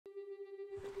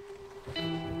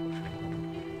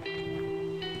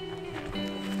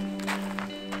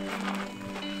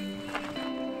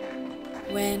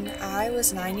I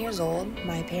was 9 years old,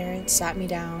 my parents sat me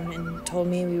down and told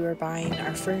me we were buying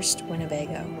our first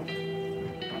Winnebago.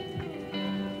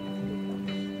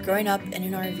 Growing up in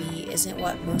an RV isn't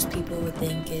what most people would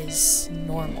think is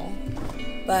normal.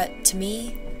 But to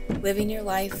me, living your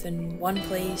life in one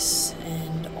place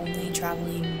and only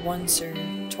traveling once or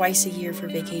twice a year for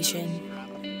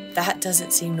vacation, that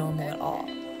doesn't seem normal at all.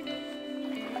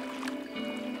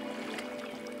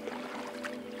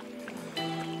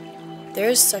 There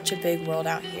is such a big world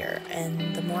out here,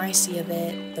 and the more I see of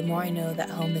it, the more I know that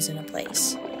home isn't a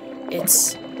place.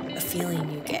 It's a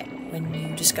feeling you get when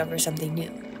you discover something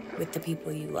new with the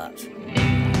people you love.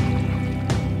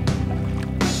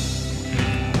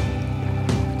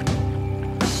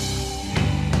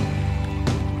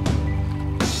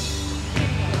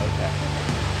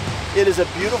 It is a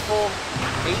beautiful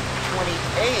 8:20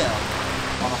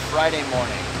 a.m. on a Friday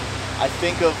morning. I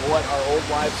think of what our old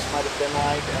lives might have been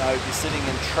like, and I would be sitting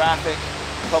in traffic,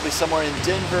 probably somewhere in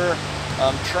Denver,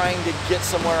 trying to get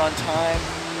somewhere on time.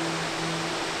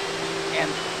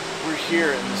 And we're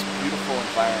here in this beautiful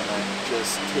environment,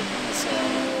 just taking this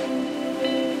in.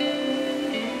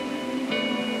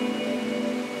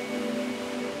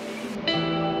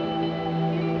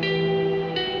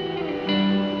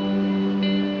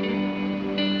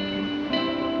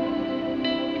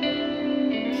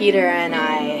 Peter and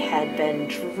I had been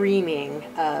dreaming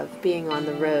of being on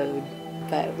the road,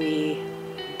 but we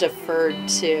deferred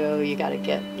to, you gotta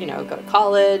get, go to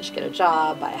college, get a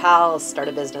job, buy a house, start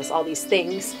a business, all these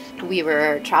things. We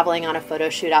were traveling on a photo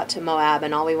shoot out to Moab,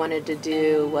 and all we wanted to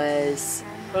do was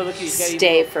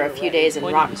stay for a few days and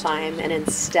rock climb, and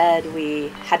instead we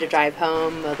had to drive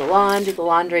home, mow the lawn, do the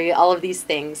laundry, all of these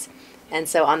things. And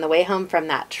so on the way home from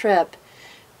that trip,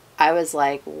 I was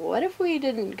like, what if we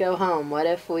didn't go home? What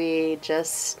if we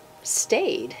just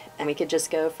stayed? And we could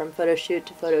just go from photo shoot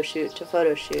to photo shoot to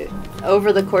photo shoot.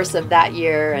 Over the course of that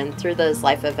year and through those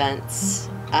life events,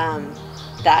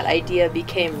 that idea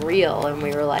became real, and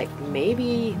we were like,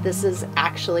 maybe this is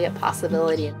actually a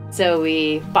possibility. So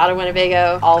we bought a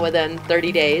Winnebago all within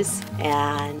 30 days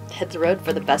and hit the road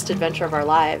for the best adventure of our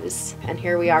lives. And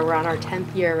here we are, we're on our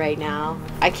 10th year right now.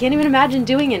 I can't even imagine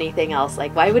doing anything else.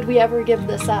 Like, why would we ever give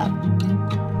this up?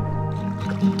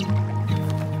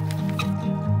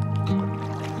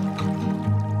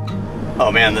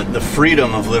 Oh man, the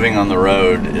freedom of living on the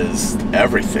road is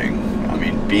everything. I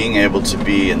mean, being able to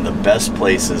be in the best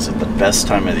places at the best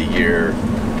time of the year,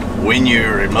 when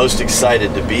you're most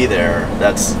excited to be there,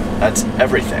 that's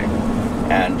everything.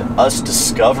 And us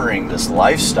discovering this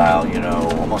lifestyle,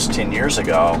 almost 10 years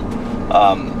ago,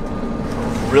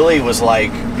 really was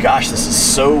like, gosh, this is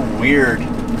so weird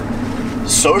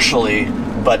socially,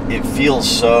 but it feels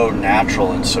so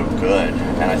natural and so good.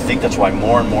 And I think that's why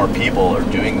more and more people are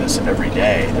doing this every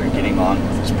day. They're getting on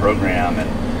with this program, and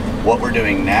what we're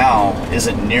doing now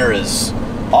isn't near as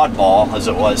oddball as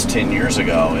it was 10 years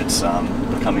ago. It's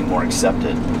becoming more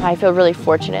accepted. I feel really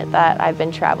fortunate that I've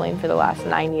been traveling for the last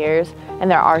 9 years, and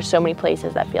there are so many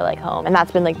places that feel like home. And that's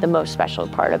been like the most special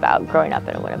part about growing up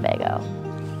in a Winnebago.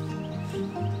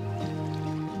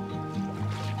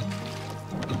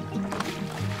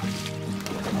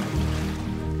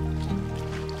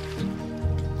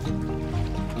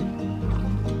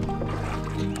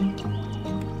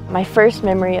 My first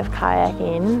memory of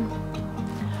kayaking,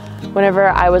 whenever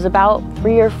I was about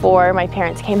 3 or 4, my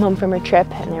parents came home from a trip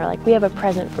and they were like, we have a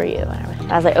present for you.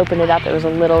 And as I opened it up, it was a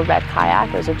little red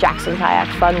kayak. It was a Jackson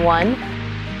Kayak Fun 1.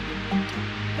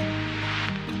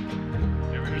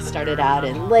 We started out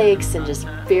in lakes and just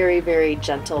very, very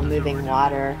gentle moving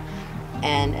water.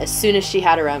 And as soon as she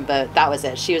had her own boat, that was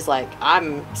it. She was like,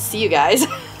 see you guys.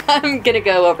 I'm gonna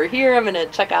go over here, I'm gonna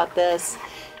check out this.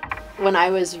 When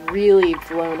I was really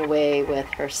blown away with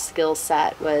her skill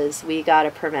set was we got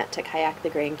a permit to kayak the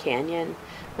Grand Canyon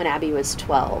when Abby was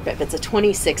 12. It's a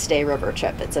 26-day river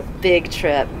trip. It's a big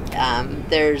trip.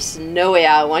 There's no way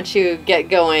out. Once you get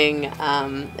going,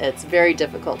 it's very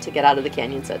difficult to get out of the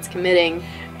canyon, so it's committing.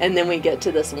 And then we get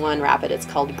to this one rapid, it's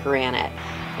called Granite.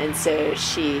 And so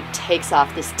she takes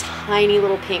off this tiny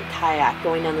little pink kayak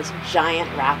going down this giant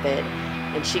rapid,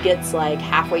 and she gets like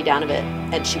halfway down of it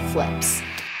and she flips.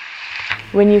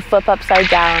 When you flip upside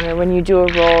down or when you do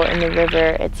a roll in the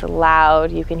river, it's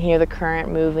loud, you can hear the current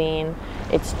moving,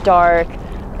 it's dark,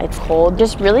 it's cold,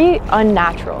 just really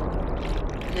unnatural.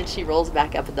 And then she rolls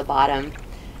back up at the bottom,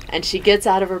 and she gets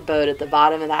out of her boat at the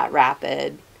bottom of that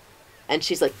rapid, and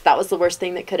she's like, that was the worst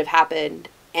thing that could have happened,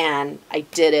 and I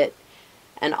did it.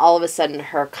 And all of a sudden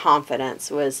her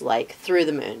confidence was like through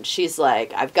the moon. She's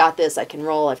like, I've got this, I can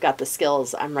roll, I've got the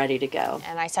skills, I'm ready to go.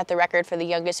 And I set the record for the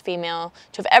youngest female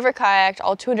to have ever kayaked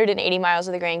all 280 miles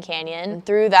of the Grand Canyon. And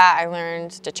through that, I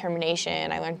learned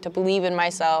determination, I learned to believe in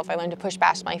myself, I learned to push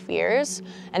past my fears.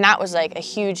 And that was like a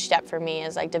huge step for me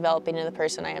as like developing into the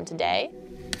person I am today.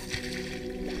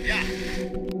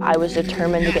 I was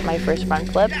determined to get my first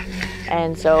front flip.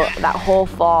 And so that whole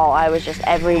fall, I was just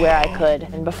everywhere I could.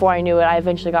 And before I knew it, I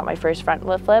eventually got my first front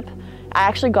flip. I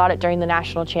actually got it during the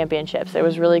national championships. It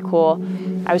was really cool.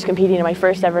 I was competing in my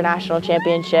first ever national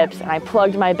championships, and I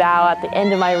plugged my bow at the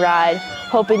end of my ride,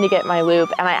 hoping to get my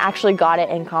loop, and I actually got it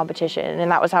in competition.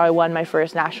 And that was how I won my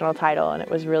first national title, and it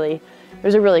was a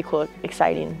really cool,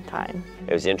 exciting time.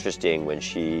 It was interesting when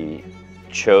she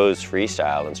chose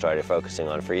freestyle and started focusing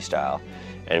on freestyle,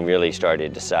 and really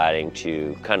started deciding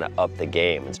to kind of up the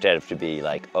game. Instead of to be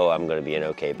like, oh, I'm going to be an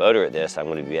okay boater at this, I'm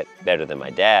going to be better than my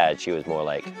dad, she was more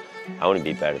like, I want to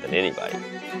be better than anybody.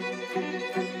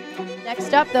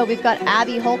 Next up, though, we've got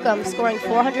Abby Holcombe scoring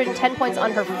 410 points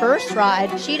on her first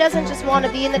ride. She doesn't just want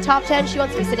to be in the top 10, she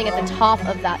wants to be sitting at the top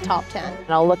of that top 10.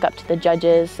 And I'll look up to the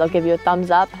judges, they'll give you a thumbs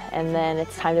up, and then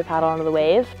it's time to paddle onto the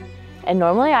wave. And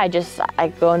normally I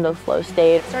go into the flow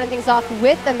state. Starting things off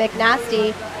with the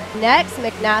McNasty. Next,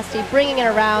 McNasty bringing it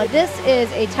around. This is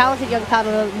a talented young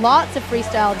paddler, lots of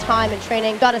freestyle time and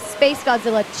training. Got a Space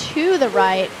Godzilla to the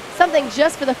right. Something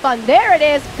just for the fun. There it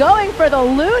is, going for the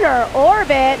lunar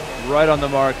orbit. Right on the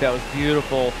mark, that was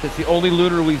beautiful. It's the only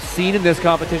lunar we've seen in this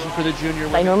competition for the junior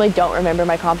women. I normally don't remember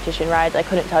my competition rides. I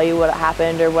couldn't tell you what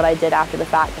happened or what I did after the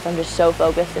fact because I'm just so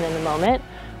focused and in the moment,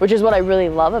 which is what I really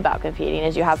love about competing,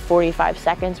 is you have 45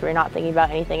 seconds where you're not thinking about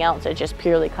anything else. It's just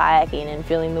purely kayaking and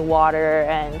feeling the water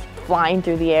and flying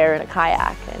through the air in a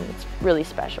kayak, and it's really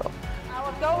special.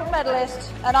 Our gold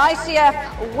medalist and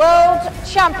ICF world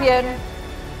champion,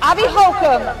 Abby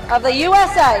Holcombe of the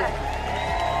USA.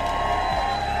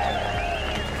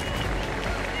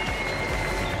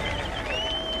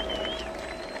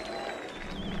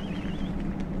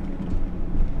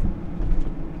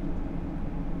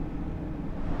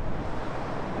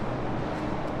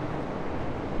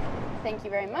 Thank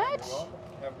you very much.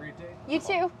 Have a great day. You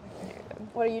too.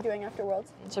 What are you doing after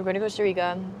Worlds? So I'm going to Costa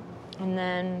Rica, and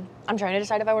then I'm trying to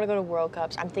decide if I want to go to World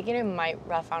Cups. I'm thinking I might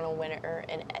rough on a winner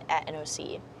at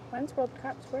NOC. When's World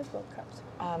Cups? Where's World Cups?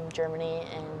 Germany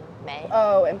in May.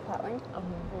 Oh, in Platling?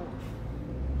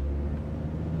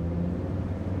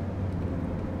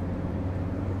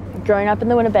 Growing up in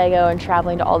the Winnebago and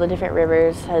traveling to all the different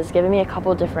rivers has given me a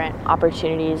couple different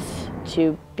opportunities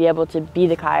to be able to be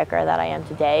the kayaker that I am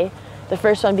today. The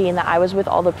first one being that I was with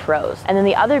all the pros. And then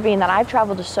the other being that I've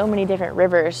traveled to so many different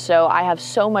rivers, so I have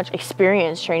so much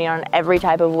experience training on every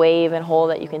type of wave and hole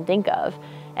that you can think of.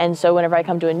 And so whenever I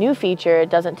come to a new feature, it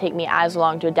doesn't take me as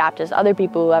long to adapt as other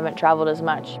people who haven't traveled as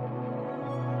much.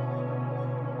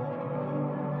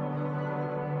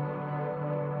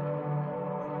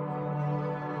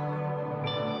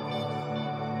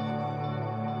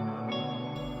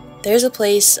 There's a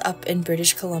place up in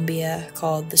British Columbia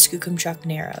called the Skookumchuck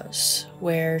Narrows,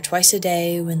 where twice a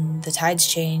day when the tides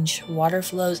change, water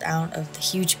flows out of the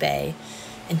huge bay,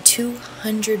 and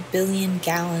 200 billion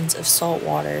gallons of salt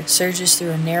water surges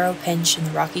through a narrow pinch in the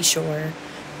rocky shore,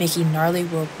 making gnarly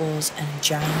whirlpools and a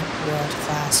giant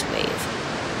world-class wave.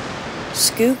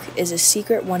 Skook is a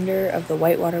secret wonder of the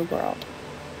whitewater world,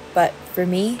 but for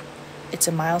me, it's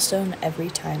a milestone every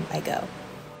time I go.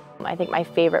 I think my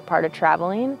favorite part of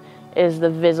traveling is the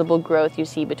visible growth you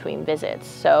see between visits.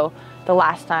 So the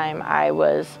last time I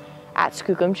was at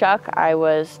Skookumchuck, I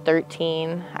was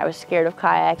 13, I was scared of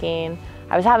kayaking,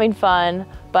 I was having fun,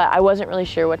 but I wasn't really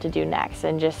sure what to do next,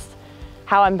 and just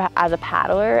how I'm as a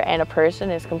paddler and a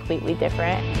person is completely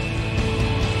different.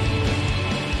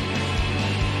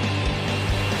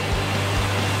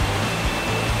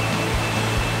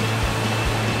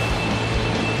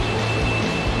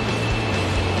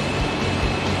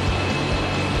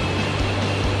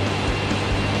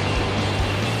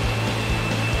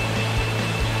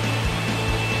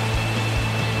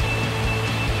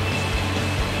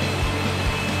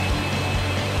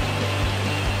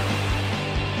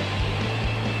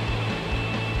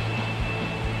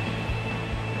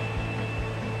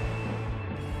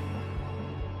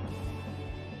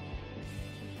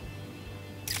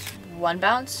 One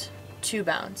bounce, two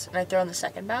bounce, and I throw on the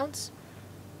second bounce.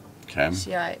 Okay.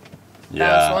 See how I Yeah,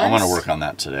 bounce once, I'm going to work on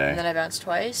that today. and then I bounce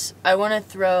twice. I want to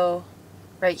throw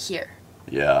right here.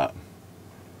 Yeah.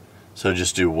 So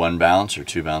just do one bounce or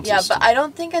two bounces? Yeah, but I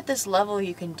don't think at this level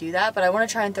you can do that, but I want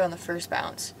to try and throw on the first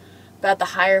bounce. But at the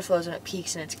higher flows when it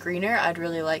peaks and it's greener, I'd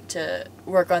really like to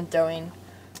work on throwing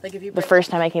Like if you The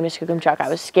first time I came to Skookumchuck, I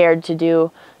was scared to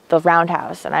do the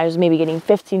roundhouse, and I was maybe getting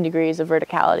 15 degrees of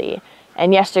verticality.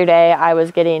 And yesterday I was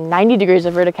getting 90 degrees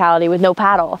of verticality with no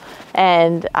paddle.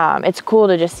 And it's cool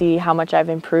to just see how much I've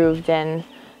improved, and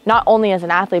not only as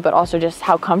an athlete, but also just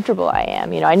how comfortable I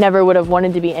am. You know, I never would have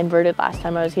wanted to be inverted last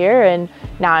time I was here, and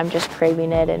now I'm just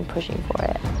craving it and pushing for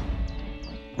it.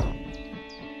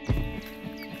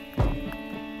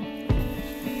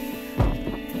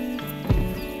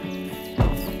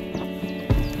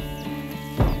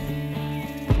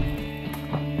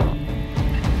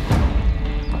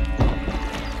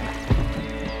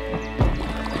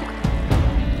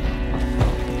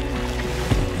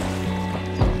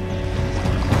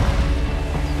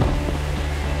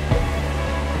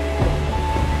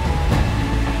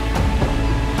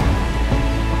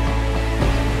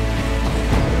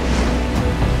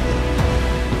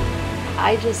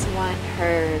 I just want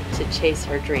her to chase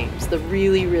her dreams, the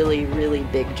really, really, really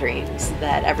big dreams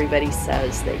that everybody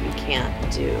says that you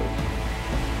can't do,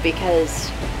 because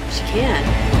she can.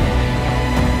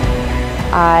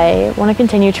 I want to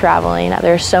continue traveling.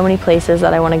 There are so many places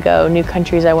that I want to go, new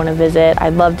countries I want to visit.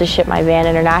 I'd love to ship my van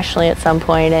internationally at some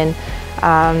point and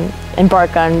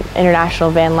embark on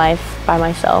international van life by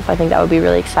myself. I think that would be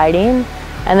really exciting.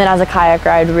 And then as a kayaker,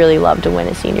 I'd really love to win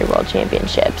a senior world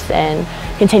championships and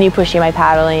continue pushing my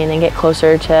paddling and get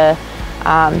closer to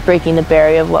breaking the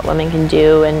barrier of what women can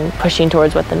do and pushing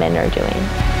towards what the men are doing.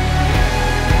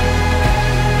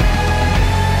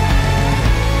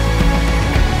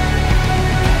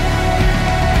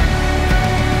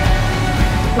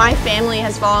 My family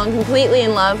has fallen completely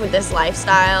in love with this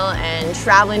lifestyle and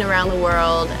traveling around the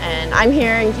world, and I'm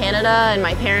here in Canada and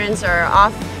my parents are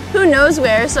off who knows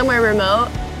where, somewhere remote,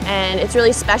 and it's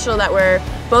really special that we're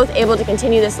both able to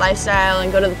continue this lifestyle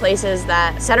and go to the places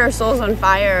that set our souls on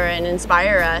fire and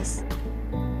inspire us.